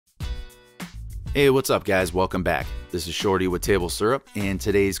Hey, what's up guys? Welcome back. This is Shorty with Table Syrup. In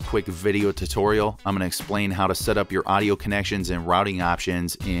today's quick video tutorial, I'm going to explain how to set up your audio connections and routing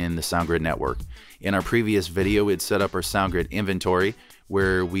options in the SoundGrid network. In our previous video, we'd set up our SoundGrid inventory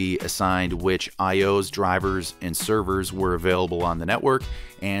where we assigned which IOs, drivers, and servers were available on the network.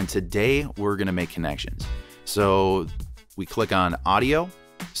 And today we're going to make connections. So we click on Audio,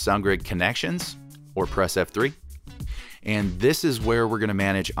 SoundGrid Connections, or press F3. And this is where we're going to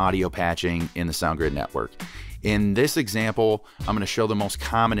manage audio patching in the SoundGrid network. In this example, I'm going to show the most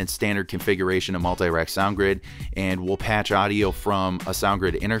common and standard configuration of MultiRack SoundGrid, and we'll patch audio from a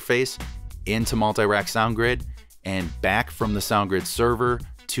SoundGrid interface into MultiRack SoundGrid and back from the SoundGrid server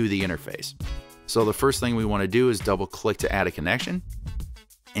to the interface. So the first thing we want to do is double click to add a connection.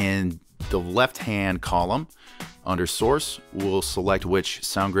 In the left-hand column under Source, we'll select which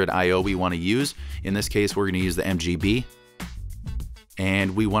SoundGrid IO we want to use. In this case, we're going to use the MGB.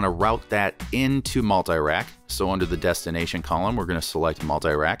 And we want to route that into MultiRack. So under the Destination column, we're going to select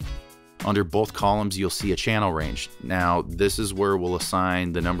MultiRack. Under both columns, you'll see a channel range. Now, this is where we'll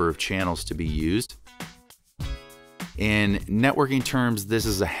assign the number of channels to be used. In networking terms, this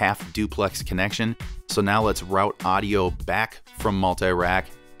is a half duplex connection. So now let's route audio back from MultiRack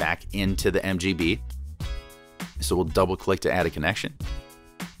back into the MGB. So we'll double click to add a connection.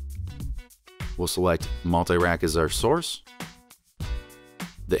 We'll select MultiRack as our source.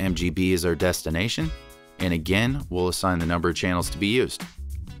 The MGB is our destination. And again, we'll assign the number of channels to be used.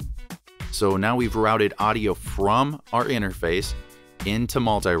 So now we've routed audio from our interface into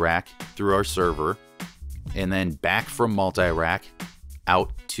MultiRack through our server, and then back from MultiRack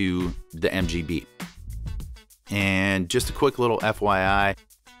out to the MGB. And just a quick little FYI,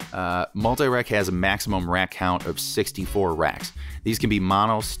 MultiRack has a maximum rack count of 64 racks. These can be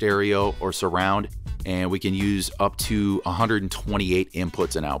mono, stereo, or surround, and we can use up to 128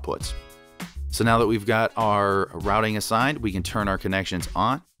 inputs and outputs. So now that we've got our routing assigned, we can turn our connections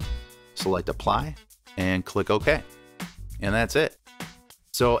on, select Apply, and click OK. And that's it.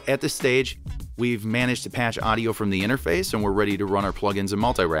 So at this stage, we've managed to patch audio from the interface, and we're ready to run our plugins in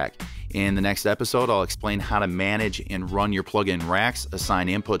MultiRack. In the next episode, I'll explain how to manage and run your plugin racks, assign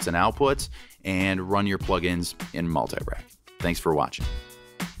inputs and outputs, and run your plugins in MultiRack. Thanks for watching.